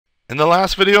In the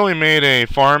last video, we made a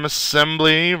farm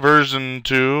assembly version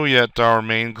 2, yet our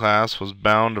main class was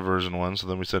bound to version 1. So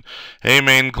then we said, hey,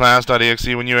 main class.exe,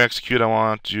 when you execute, I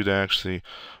want you to actually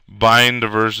bind to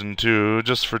version 2.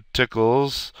 Just for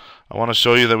tickles, I want to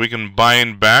show you that we can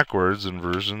bind backwards in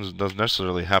versions. It doesn't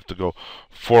necessarily have to go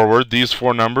forward. These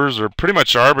 4 numbers are pretty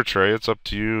much arbitrary. It's up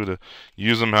to you to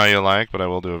use them how you like, but I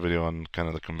will do a video on kind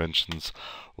of the conventions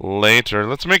later.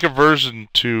 Let's make a version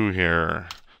 2 here,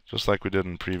 just like we did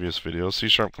in previous videos. C#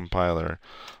 compiler,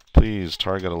 please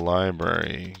target a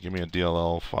library. Give me a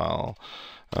DLL file.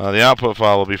 The output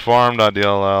file will be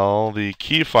farm.dll. The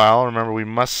key file, remember we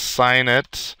must sign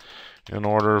it in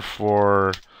order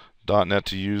for .NET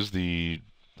to use the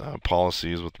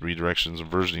policies with redirections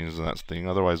and versionings and that thing.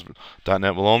 Otherwise,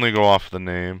 .NET will only go off the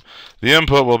name. The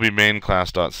input will be main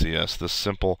class.cs. This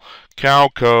simple cow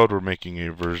code, we're making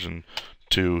a version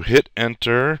 2. Hit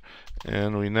enter.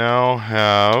 And we now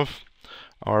have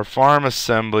our farm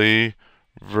assembly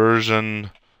version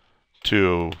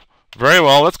 2. Very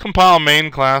well, let's compile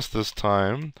main class this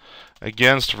time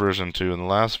against version 2. In the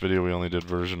last video we only did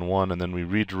version 1 and then we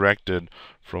redirected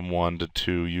from 1 to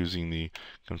 2 using the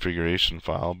configuration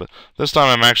file. But this time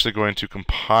I'm actually going to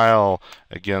compile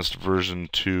against version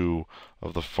 2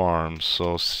 of the farm.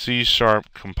 So C#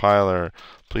 compiler,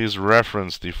 please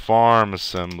reference the farm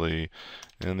assembly,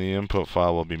 and the input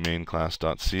file will be main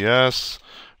class.cs.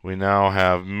 We now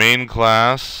have main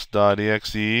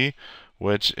class.exe,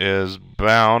 which is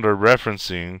bound or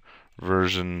referencing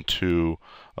version 2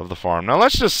 of the farm. Now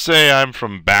let's just say I'm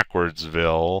from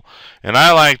Backwardsville, and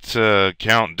I like to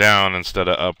count down instead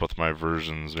of up with my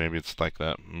versions. Maybe it's like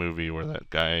that movie where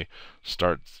that guy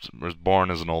was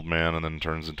born as an old man and then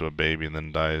turns into a baby and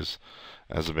then dies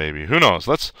as a baby. Who knows?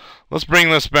 Let's bring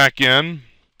this back in.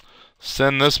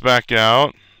 Send this back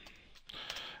out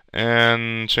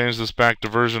and change this back to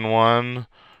version 1.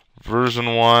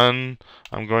 Version 1,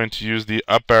 I'm going to use the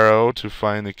up arrow to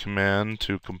find the command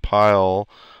to compile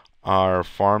our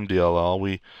farm DLL.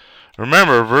 We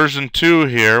remember version 2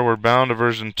 here, we're bound to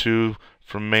version 2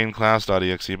 from main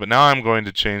class.exe, but now I'm going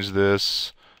to change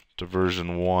this to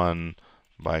version 1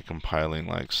 by compiling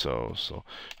like so. So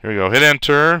here we go. Hit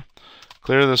enter.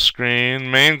 Clear the screen.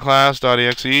 Main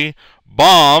class.exe.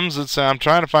 Bombs. I'm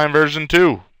trying to find version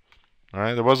 2.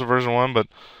 Alright, there was a version 1, but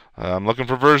I'm looking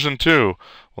for version 2.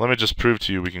 Well, let me just prove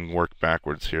to you we can work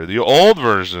backwards here. The old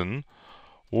version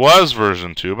was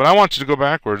version 2, but I want you to go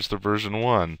backwards to version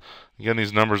 1. Again,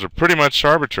 these numbers are pretty much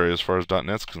arbitrary as far as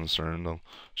 .NET's concerned. I'll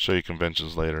show you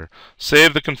conventions later.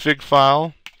 Save the config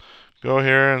file. Go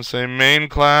here and say main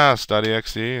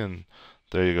class.exe, and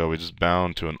there you go. We just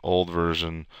bound to an old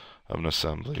version of an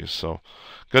assembly. So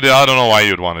good deal. I don't know why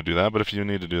you would want to do that, but if you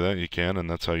need to do that, you can, and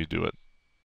that's how you do it.